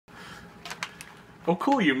Oh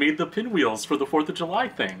cool, you made the pinwheels for the 4th of July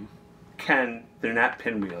thing. Ken, they're not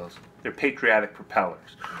pinwheels. They're Patriotic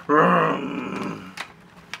Propellers. Vroom.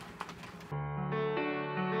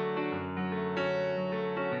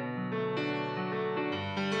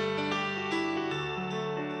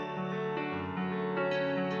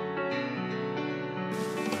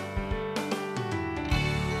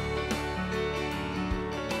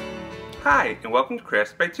 Hi, and welcome to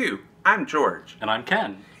Crafts by Two. I'm George. And I'm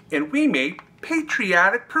Ken. And we made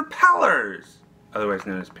Patriotic Propellers, otherwise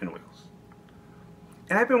known as pinwheels.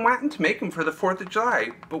 And I've been wanting to make them for the 4th of July,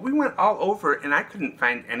 but we went all over and I couldn't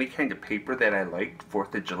find any kind of paper that I liked,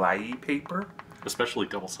 4th of July-y paper. Especially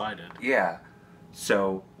double-sided. Yeah.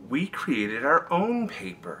 So we created our own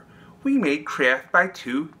paper. We made Craft by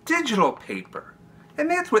Two digital paper.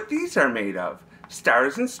 And that's what these are made of,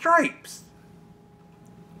 stars and stripes.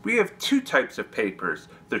 We have two types of papers,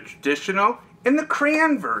 the traditional and the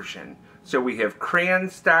crayon version. So we have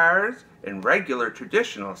crayon stars and regular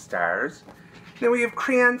traditional stars. Then we have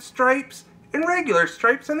crayon stripes and regular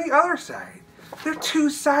stripes on the other side. They're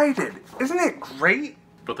two-sided. Isn't it great?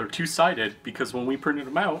 But they're two-sided because when we printed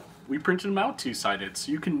them out two-sided,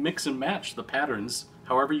 so you can mix and match the patterns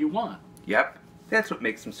however you want. Yep, that's what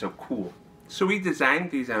makes them so cool. So we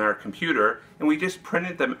designed these on our computer and we just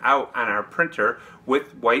printed them out on our printer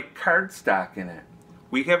with white cardstock in it.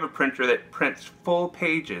 We have a printer that prints full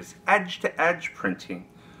pages, edge-to-edge printing.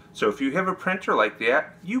 So if you have a printer like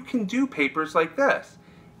that, you can do papers like this.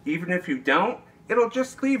 Even if you don't, it'll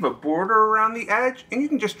just leave a border around the edge and you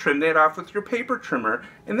can just trim that off with your paper trimmer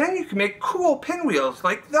and then you can make cool pinwheels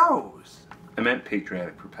like those. I meant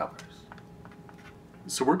Patriotic Propellers.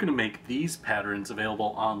 So we're going to make these patterns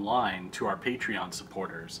available online to our Patreon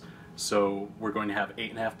supporters. So we're going to have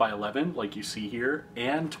 8.5 by 11 like you see here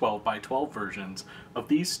and 12 by 12 versions of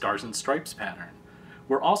these stars and stripes pattern.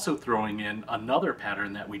 We're also throwing in another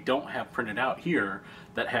pattern that we don't have printed out here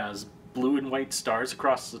that has blue and white stars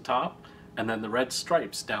across the top and then the red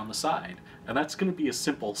stripes down the side. And that's going to be a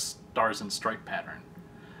simple stars and stripe pattern.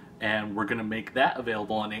 And we're going to make that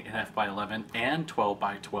available in 8.5 by 11 and 12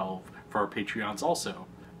 by 12 for our Patreons also.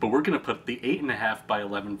 But we're going to put the 8.5 by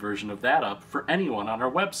 11 version of that up for anyone on our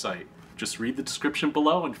website. Just read the description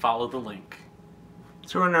below and follow the link.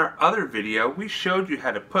 So in our other video, we showed you how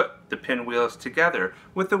to put the pinwheels together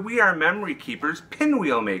with the We Are Memory Keepers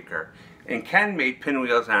pinwheel maker. And Ken made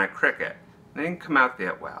pinwheels on a Cricut. They didn't come out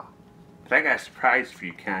that well. But I got a surprise for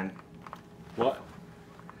you, Ken. What?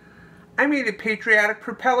 I made a Patriotic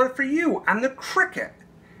propeller for you on the Cricut.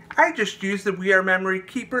 I just used the We Are Memory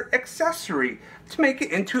Keeper accessory to make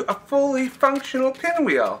it into a fully functional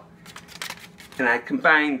pinwheel. And I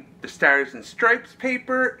combined the stars and stripes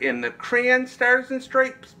paper and the crayon stars and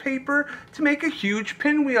stripes paper to make a huge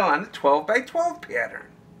pinwheel on the 12 by 12 pattern.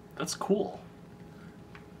 That's cool.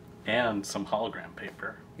 And some hologram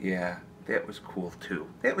paper. Yeah, that was cool too.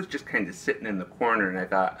 That was just kind of sitting in the corner and I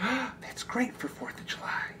thought, oh, that's great for 4th of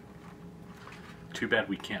July. Too bad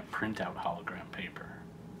we can't print out hologram paper.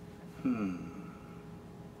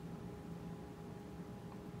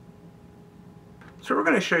 So we're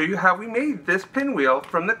going to show you how we made this pinwheel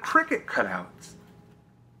from the Cricut cutouts.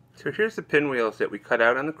 So here's the pinwheels that we cut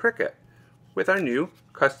out on the Cricut with our new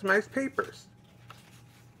customized papers.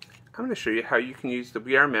 I'm going to show you how you can use the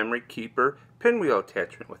We Are Memory Keeper pinwheel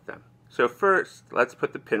attachment with them. So first, let's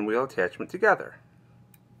put the pinwheel attachment together.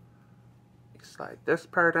 You slide this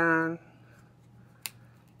part on.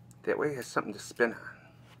 That way it has something to spin on.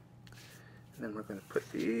 And then we're going to put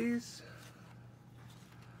these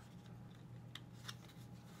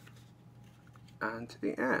onto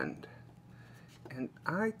the end. And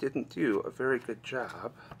I didn't do a very good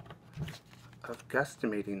job of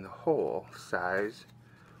guesstimating the hole size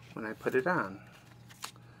when I put it on.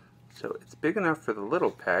 So it's big enough for the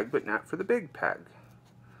little peg, but not for the big peg.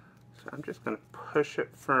 So I'm just going to push it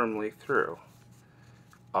firmly through,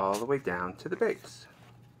 all the way down to the base,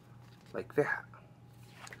 like that.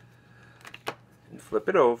 And flip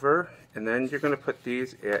it over, and then you're going to put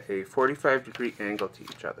these at a 45-degree angle to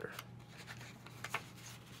each other.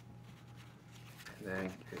 And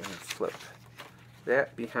then you're going to flip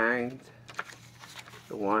that behind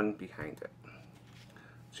the one behind it.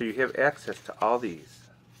 So you have access to all these.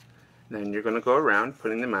 And then you're going to go around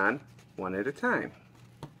putting them on one at a time.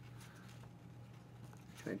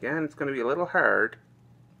 And again, it's going to be a little hard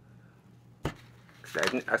because I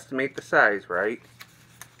didn't estimate the size right.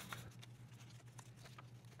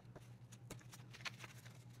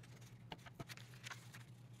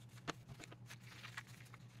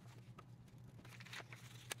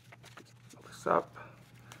 This up,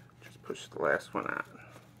 just push the last one on.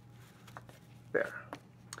 There.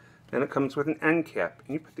 Then it comes with an end cap,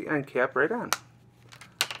 and you put the end cap right on.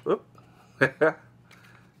 Oop.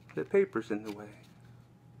 The paper's in the way.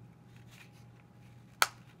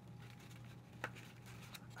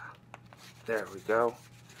 There we go.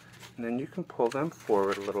 And then you can pull them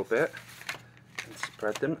forward a little bit and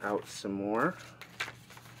spread them out some more.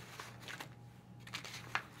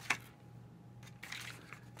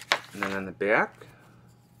 And then on the back,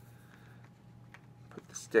 put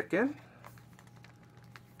the stick in.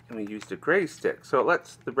 And we used a gray stick, so it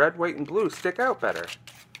lets the red, white, and blue stick out better.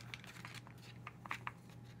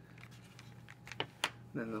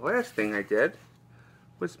 And then the last thing I did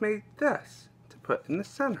was made this to put in the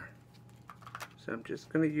center. So I'm just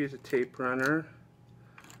going to use a tape runner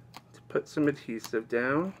to put some adhesive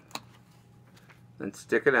down, then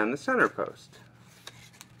stick it on the center post.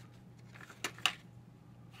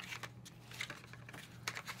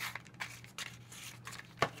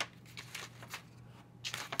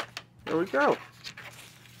 There we go.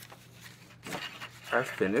 Our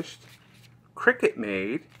finished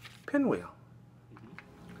Cricut-made pinwheel.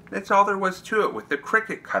 That's all there was to it with the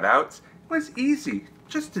Cricut cutouts. It was easy,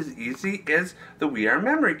 just as easy as the We Are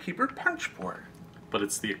Memory Keeper punch board. But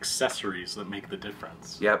it's the accessories that make the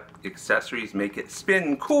difference. Yep, accessories make it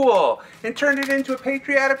spin cool and turn it into a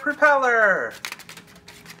Patriotic propeller.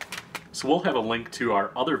 So we'll have a link to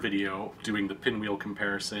our other video doing the pinwheel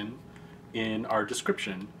comparison in our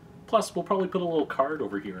description. Plus, we'll probably put a little card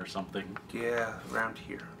over here or something. Yeah, around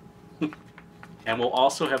here. And we'll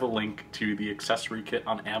also have a link to the accessory kit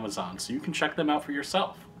on Amazon, so you can check them out for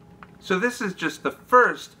yourself. So this is just the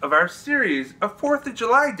first of our series of 4th of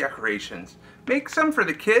July decorations. Make some for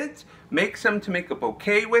the kids, make some to make a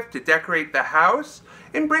bouquet with to decorate the house,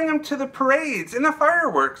 and bring them to the parades and the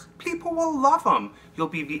fireworks. People will love them. You'll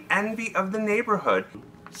be the envy of the neighborhood.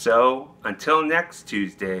 So, until next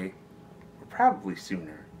Tuesday, or probably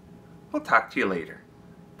sooner, we'll talk to you later.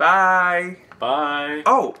 Bye. Bye.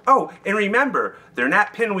 Oh, and remember, they're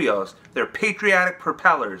not pinwheels, they're Patriotic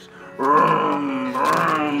propellers. Vroom,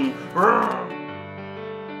 vroom, vroom.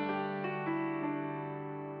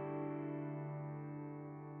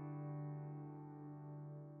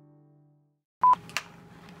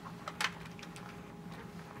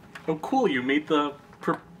 Oh cool, you made the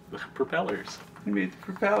propellers. You made the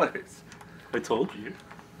propellers. I told you.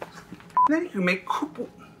 Then you can make couple.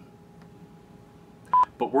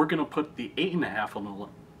 But we're gonna put the 8.5 on the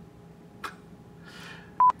left.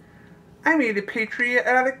 I made a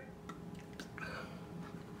Patriotic.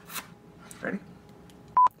 Ready?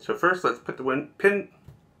 So first let's put the pin